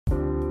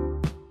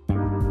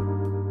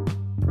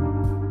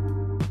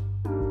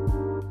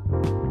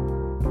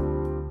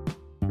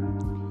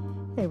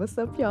what's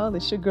up, y'all?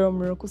 It's your girl,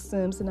 Miracle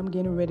Sims, and I'm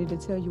getting ready to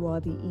tell you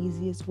all the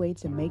easiest way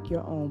to make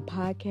your own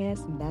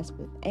podcast, and that's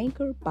with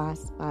Anchor by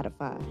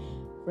Spotify.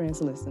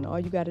 Friends, listen, all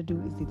you got to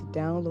do is either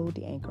download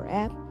the Anchor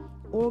app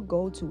or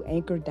go to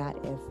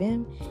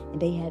anchor.fm, and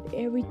they have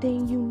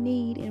everything you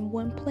need in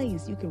one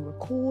place. You can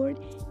record,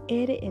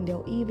 edit, and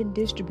they'll even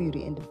distribute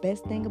it. And the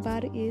best thing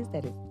about it is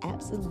that it's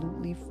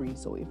absolutely free.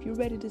 So if you're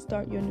ready to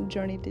start your new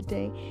journey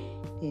today,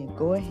 then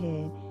go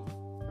ahead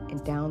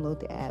and download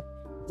the app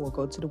or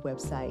go to the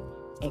website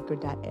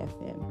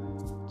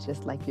anchor.fm,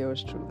 just like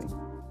yours truly.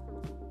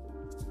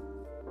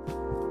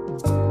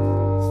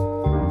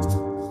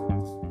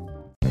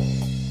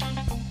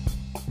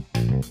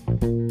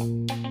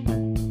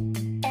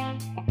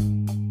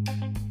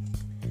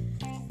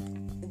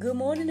 Good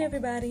morning,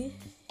 everybody.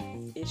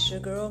 It's your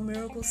girl,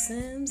 Miracle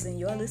Sims, and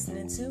you're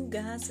listening to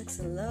God, Sex,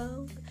 and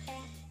Love,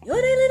 your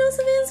daily dose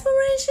of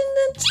inspiration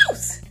and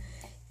juice.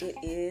 It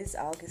is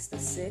August the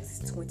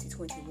 6th,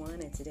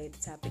 2021, and today the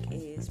topic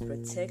is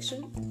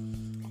protection.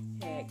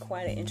 Had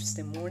quite an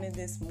interesting morning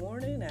this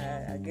morning.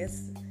 I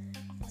guess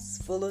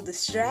it's full of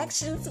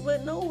distractions,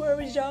 but no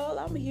worries, y'all.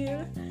 I'm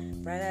here,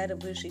 bright-eyed and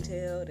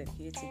bushy-tailed, and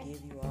here to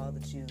give you all the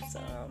juice.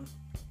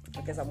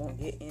 I guess I won't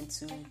get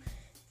into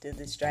the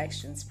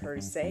distractions per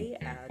se.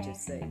 I'll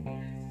just say,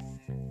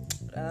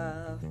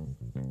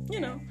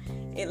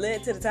 it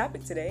led to the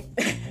topic today.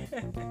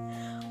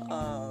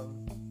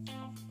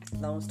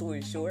 Long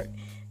story short,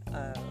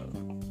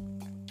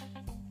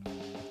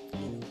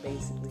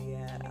 basically,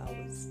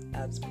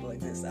 I was put like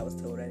this. I was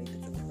told I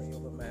needed to pray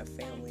over my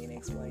family and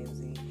X, Y, and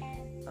Z,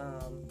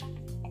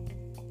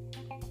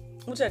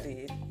 which I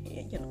did.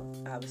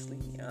 Obviously.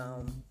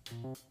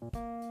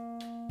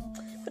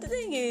 But the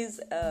thing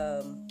is,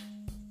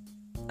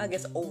 I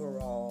guess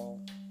overall,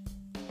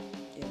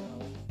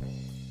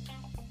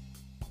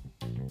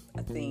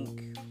 I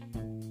think,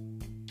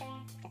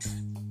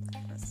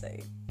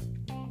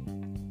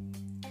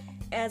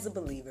 as a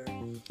believer,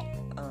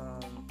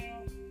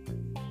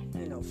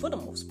 for the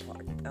most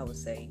part, I would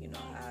say,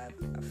 I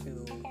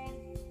feel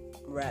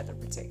rather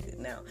protected.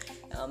 Now,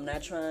 I'm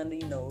not trying to,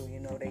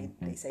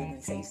 they say we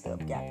say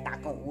stuff, got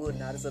knock on wood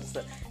and all this other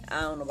stuff.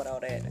 I don't know about all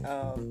that.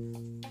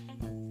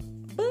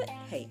 But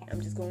hey, I'm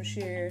just going to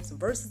share some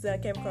verses that I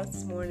came across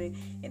this morning,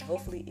 and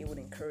hopefully it would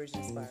encourage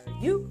and inspire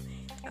you.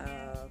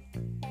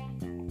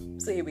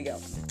 So here we go.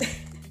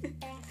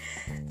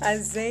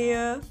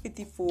 Isaiah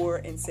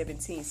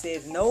 54:17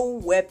 says, "No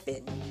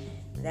weapon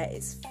that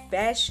is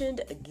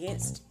fashioned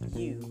against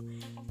you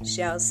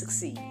shall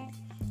succeed,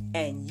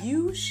 and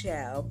you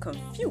shall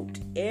confute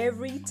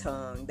every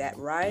tongue that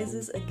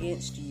rises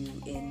against you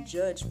in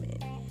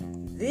judgment.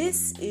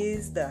 This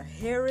is the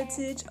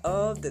heritage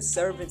of the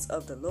servants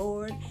of the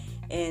Lord,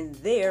 and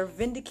their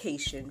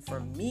vindication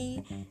from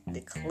me,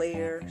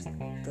 declares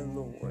the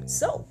Lord."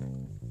 So,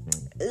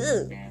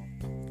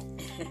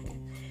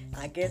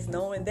 I guess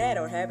knowing that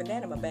or having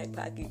that in my back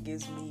pocket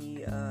gives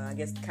me,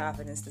 the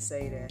confidence to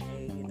say that,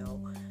 hey,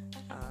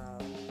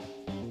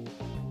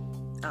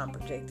 I'm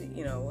protected,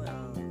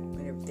 and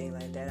everything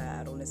like that.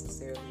 I don't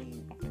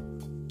necessarily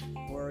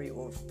worry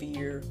or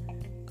fear,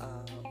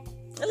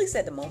 at least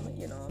at the moment.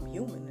 I'm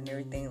human and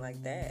everything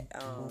like that.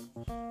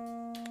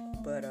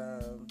 But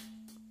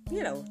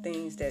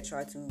things that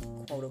try to,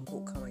 quote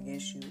unquote, come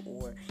against you,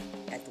 or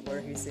at the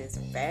word here says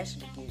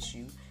fashion against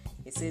you,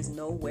 it says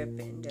no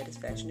weapon that is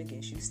fashioned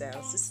against you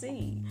shall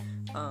succeed.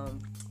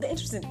 The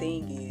interesting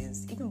thing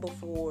is, even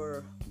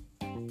before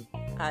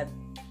I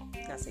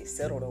say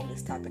settled on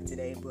this topic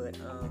today, but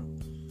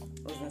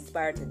was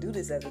inspired to do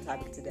this as a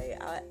topic today,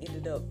 I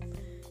ended up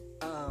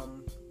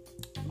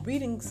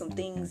reading some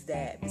things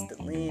that Mr.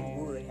 Lynn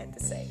Wood had to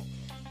say.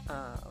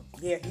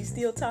 He's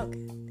still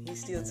talking.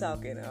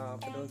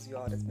 For those of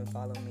y'all that's been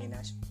following me, and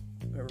I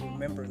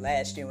remember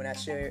last year when I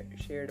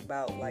shared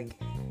about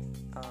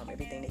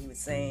everything that he was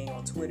saying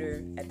on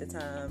Twitter at the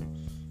time,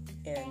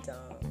 and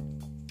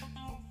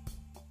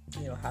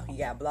how he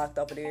got blocked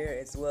off of there,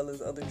 as well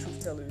as other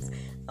truth tellers.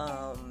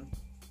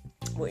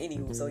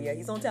 So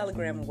he's on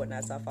Telegram and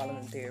whatnot, so I follow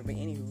him there. But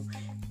anywho,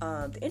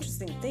 the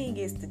interesting thing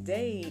is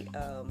today,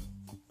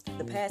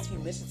 the past few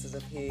mentions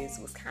of his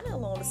was kind of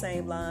along the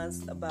same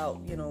lines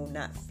about,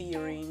 not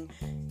fearing,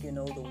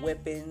 the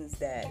weapons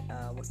that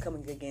was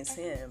coming against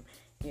him,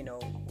 in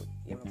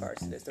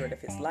regards to the threat of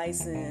his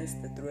license,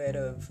 the threat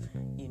of,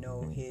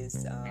 his,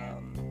 his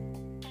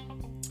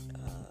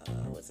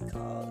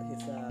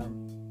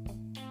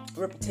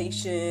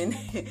reputation,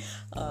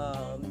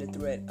 the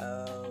threat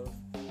of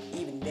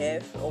even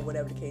death, or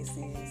whatever the case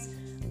is.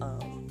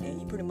 And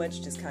he pretty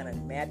much just kind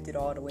of mapped it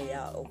all the way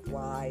out of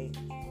why,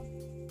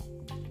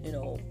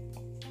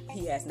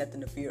 he has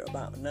nothing to fear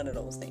about none of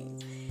those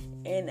things.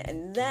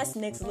 And that's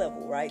next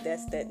level, right?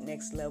 That's that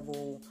next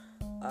level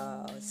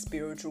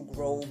spiritual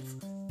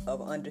growth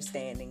of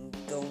understanding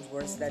those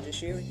words that I just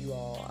shared with you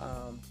all.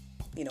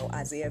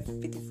 Isaiah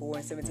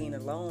 54:17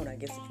 alone, I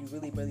guess if you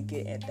really, really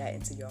get at that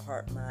into your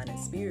heart, mind, and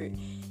spirit,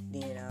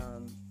 then,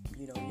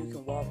 you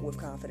can walk with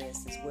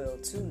confidence as well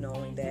too,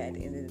 knowing that at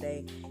the end of the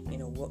day,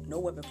 no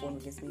weapon formed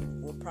against me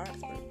will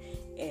prosper.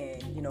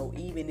 And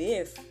even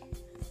if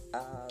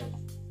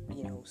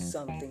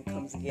something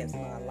comes against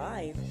my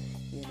life,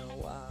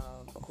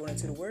 according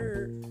to the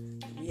word,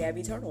 we have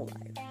eternal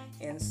life.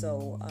 And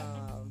so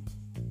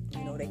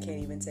they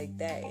can't even take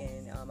that.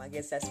 And I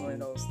guess that's one of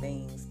those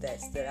things that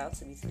stood out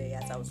to me today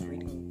as I was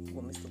reading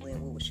what Mr.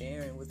 Linwood was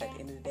sharing, was at the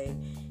end of the day,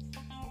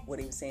 what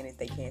he was saying is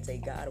they can't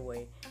take God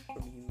away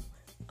from you.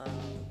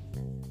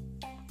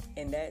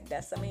 And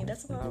that's a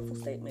powerful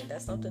statement.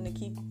 That's something to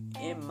keep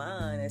in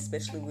mind,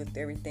 especially with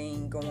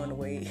everything going the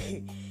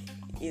way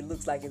it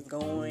looks like it's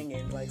going,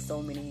 and like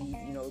so many,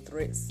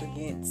 threats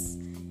against,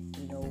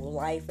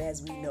 life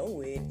as we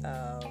know it.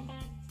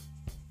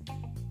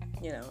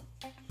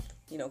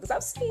 Because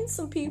I've seen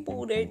some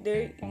people,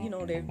 they're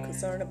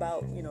concerned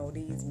about,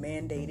 these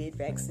mandated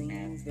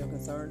vaccines. They're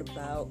concerned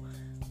about,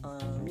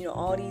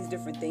 all these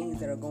different things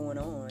that are going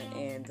on.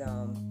 And,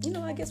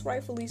 I guess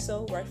rightfully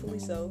so.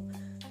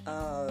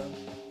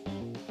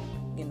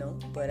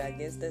 But I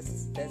guess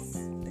that's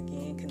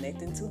again,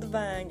 connecting to the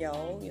vine,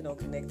 y'all,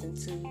 connecting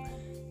to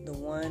the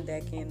one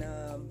that can,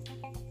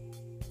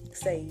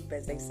 save,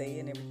 as they say,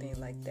 and everything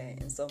like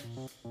that. And so,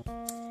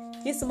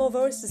 here's some more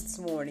verses this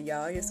morning,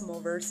 y'all. Here's some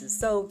more verses.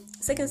 So,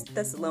 2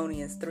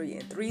 Thessalonians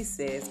 3:3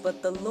 says,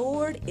 "But the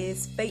Lord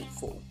is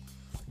faithful.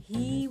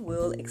 He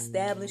will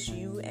establish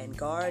you and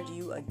guard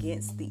you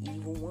against the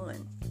evil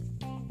one."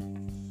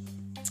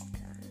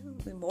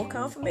 More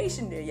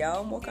confirmation there,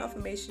 y'all. More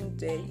confirmation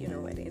that, at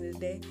the end of the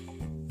day,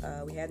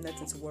 we have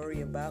nothing to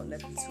worry about,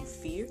 nothing to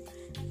fear.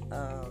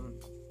 I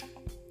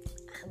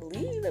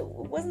believe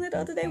wasn't it the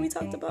other day we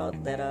talked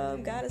about that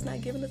God has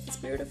not given us the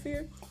spirit of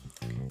fear.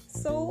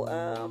 So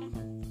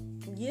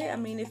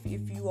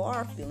if you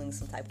are feeling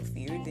some type of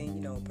fear,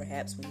 then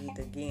perhaps we need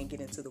to again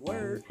get into the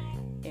word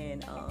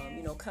and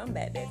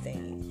combat that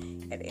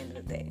thing at the end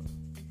of the day.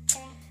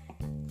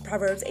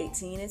 Proverbs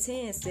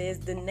 18:10 says,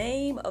 "The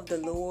name of the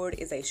Lord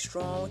is a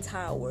strong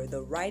tower.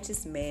 The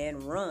righteous man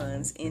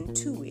runs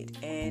into it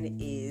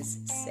and is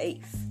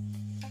safe."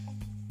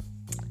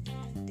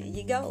 There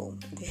you go.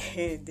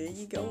 There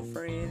you go,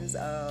 friends.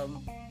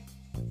 Again,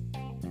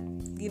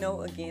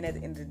 at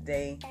the end of the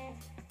day,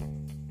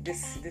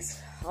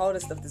 this all the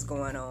stuff that's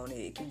going on,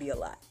 it can be a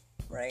lot,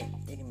 right?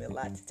 It can be a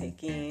lot to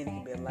take in. It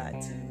can be a lot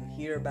to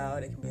hear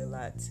about. It can be a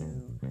lot to,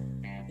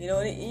 you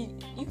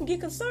can get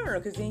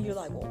concerned, because then you're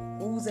like, well,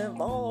 who's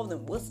involved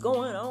and what's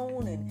going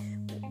on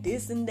and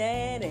this and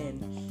that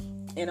and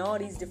all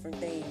these different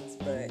things.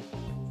 But,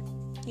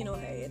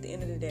 hey, at the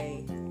end of the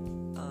day,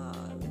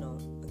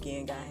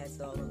 again, God has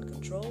it all under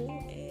control.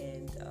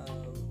 And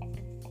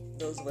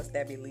those of us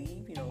that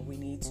believe, we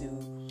need to,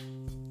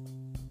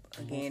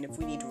 again, if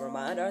we need to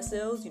remind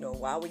ourselves,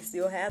 while we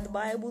still have the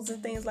Bibles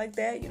and things like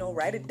that,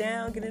 write it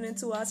down, get it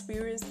into our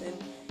spirits,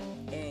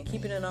 and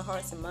keep it in our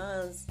hearts and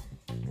minds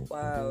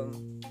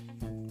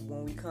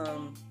when we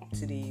come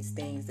to these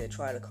things that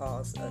try to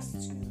cause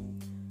us to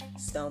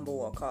stumble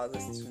or cause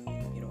us to,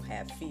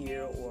 have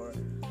fear or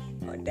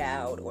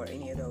doubt or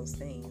any of those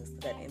things.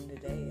 But at the end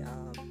of the day,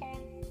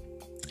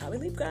 I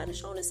believe God has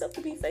shown himself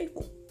to be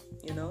faithful,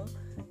 and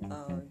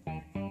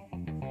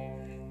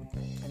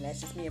that's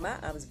just me and my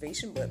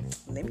observation, but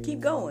let me keep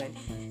going.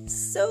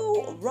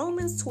 So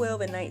Romans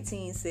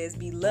 12:19 says,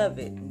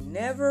 "Beloved,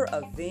 never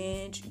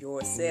avenge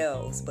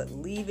yourselves, but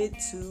leave it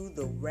to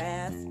the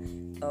wrath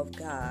of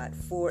God.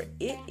 For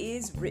it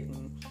is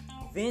written,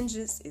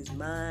 vengeance is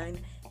mine,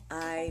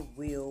 I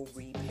will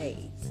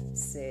repay,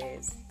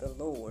 says the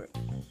Lord."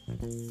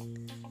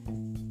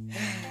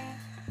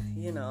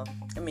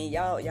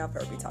 Y'all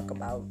heard me talk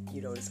about,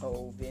 this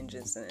whole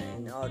vengeance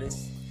and all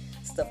this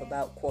stuff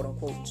about quote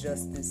unquote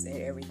justice and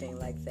everything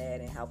like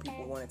that, and how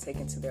people want to take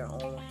into their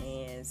own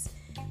hands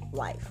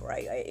life,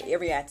 right?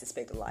 Every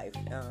aspect of life,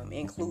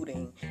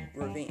 including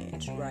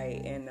revenge,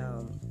 right? And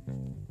I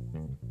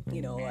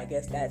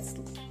guess that's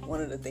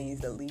one of the things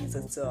that leads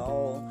us to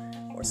all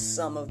or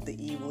some of the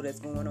evil that's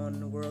going on in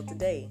the world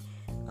today.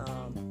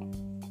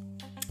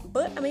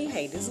 But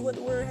hey, this is what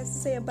the word has to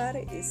say about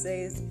it. It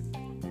says,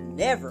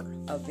 never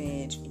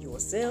avenge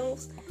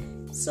yourselves.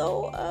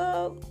 So,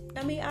 I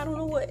don't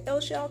know what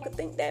else y'all could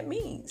think that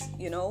means, At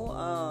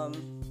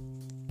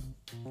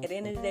the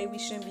end of the day, we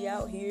shouldn't be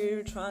out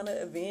here trying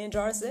to avenge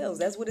ourselves.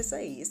 That's what it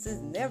says. It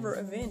says never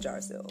avenge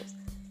ourselves.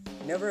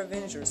 Never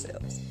avenge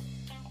yourselves.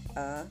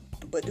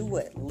 But do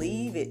what?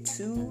 Leave it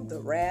to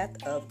the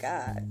wrath of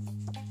God.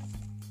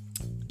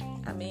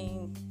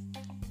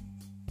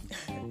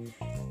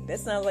 That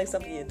sounds like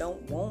something you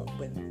don't want,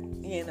 but,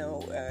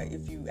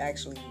 if you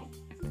actually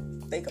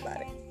think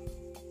about it.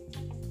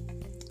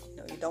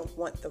 You don't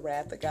want the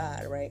wrath of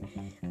God, right?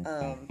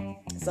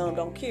 Some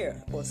don't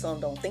care, or some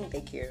don't think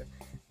they care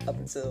up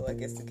until, I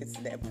guess, it gets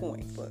to that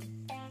point. But,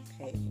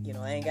 hey,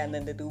 I ain't got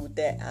nothing to do with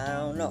that. I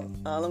don't know.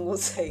 All I'm going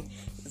to say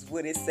is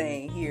what it's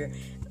saying here.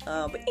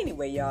 But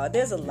anyway, y'all,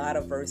 there's a lot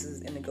of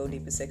verses in the Go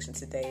Deeper section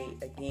today.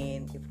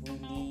 Again, if we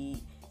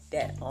need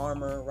that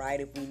armor, right?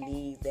 If we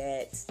need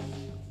that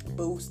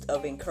boost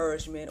of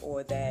encouragement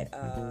or that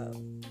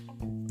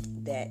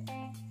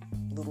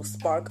little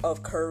spark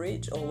of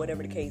courage or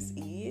whatever the case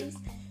is,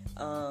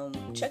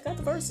 check out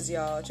the verses,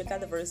 y'all. Check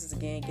out the verses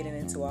again, getting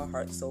into our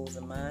hearts, souls,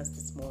 and minds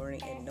this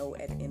morning, and know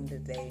at the end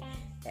of the day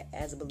that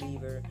as a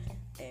believer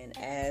and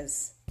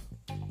as,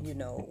 you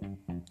know,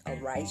 a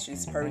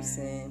righteous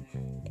person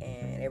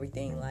and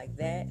everything like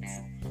that,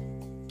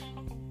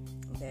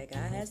 that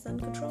God has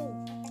under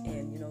control.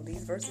 And, you know,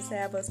 these verses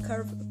have us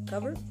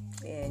covered,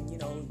 and, you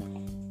know,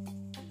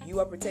 you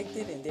are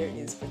protected and there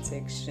is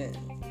protection.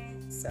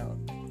 So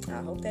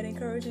I hope that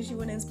encourages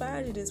you and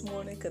inspires you this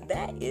morning, because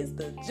that is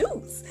the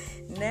juice.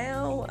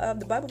 Now,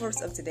 the Bible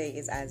verse of today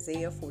is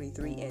Isaiah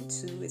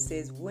 43:2. It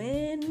says,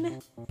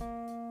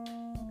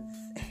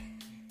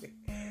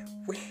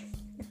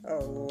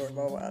 oh Lord,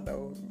 Mama, I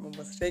know.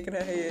 Mama's shaking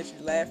her head.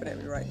 She's laughing at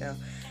me right now.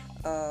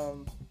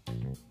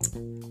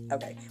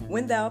 Okay.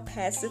 When thou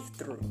passest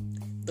through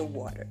the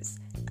waters,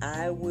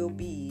 I will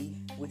be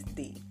with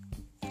thee.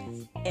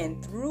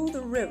 And through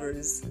the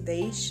rivers,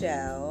 they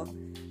shall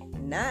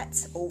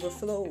not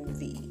overflow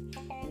thee.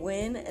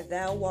 When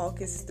thou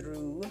walkest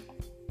through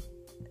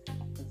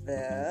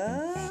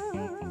the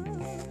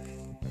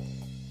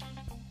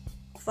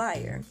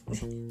fire,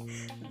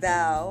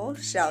 thou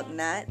shalt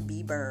not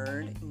be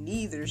burned,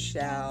 neither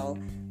shall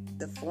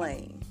the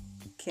flame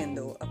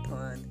kindle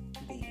upon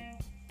thee.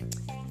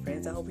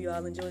 Friends, I hope you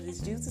all enjoyed this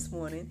juice this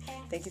morning.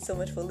 Thank you so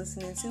much for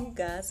listening to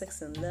God,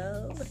 Sex, and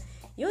Love,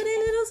 your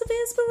daily dose of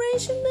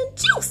inspiration and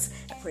juice.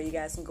 I pray you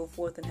guys can go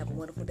forth and have a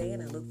wonderful day,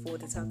 and I look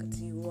forward to talking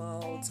to you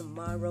all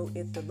tomorrow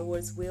if the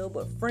Lord's will.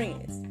 But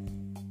friends,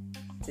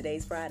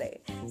 today's Friday,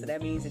 so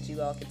that means that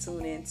you all can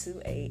tune in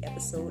to a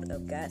episode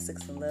of God,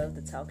 Sex, and Love,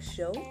 the talk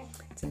show.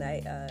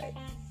 Tonight,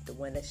 the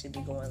one that should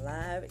be going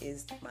live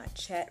is my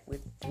chat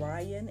with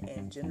Brian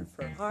and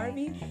Jennifer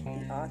Harvey,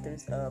 the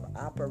authors of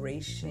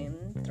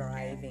Operation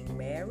Thriving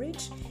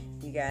Marriage.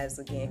 You guys,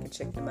 again, can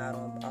check them out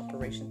on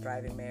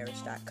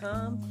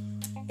OperationThrivingMarriage.com.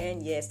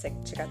 And yes,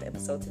 check out the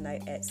episode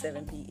tonight at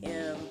 7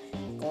 p.m.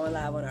 Going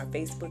live on our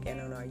Facebook and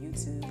on our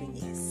YouTube. And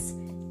yes,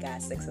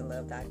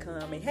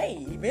 GodSexAndLove.com. And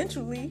hey,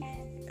 eventually,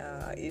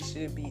 it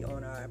should be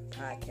on our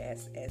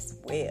podcast as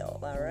well.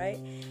 All right.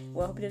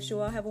 Well, I hope that you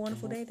all have a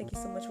wonderful day. Thank you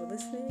so much for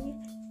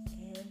listening.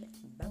 And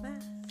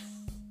bye-bye.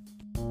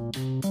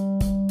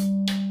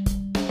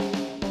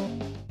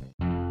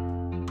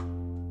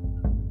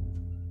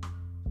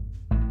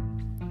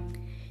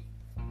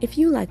 If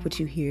you like what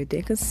you hear,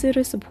 then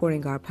consider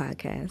supporting our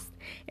podcast.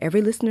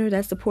 Every listener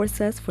that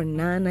supports us for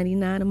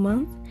 $9.99 a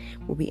month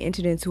will be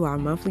entered into our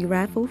monthly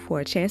raffle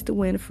for a chance to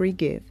win a free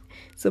gift.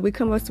 So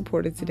become a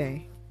supporter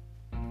today.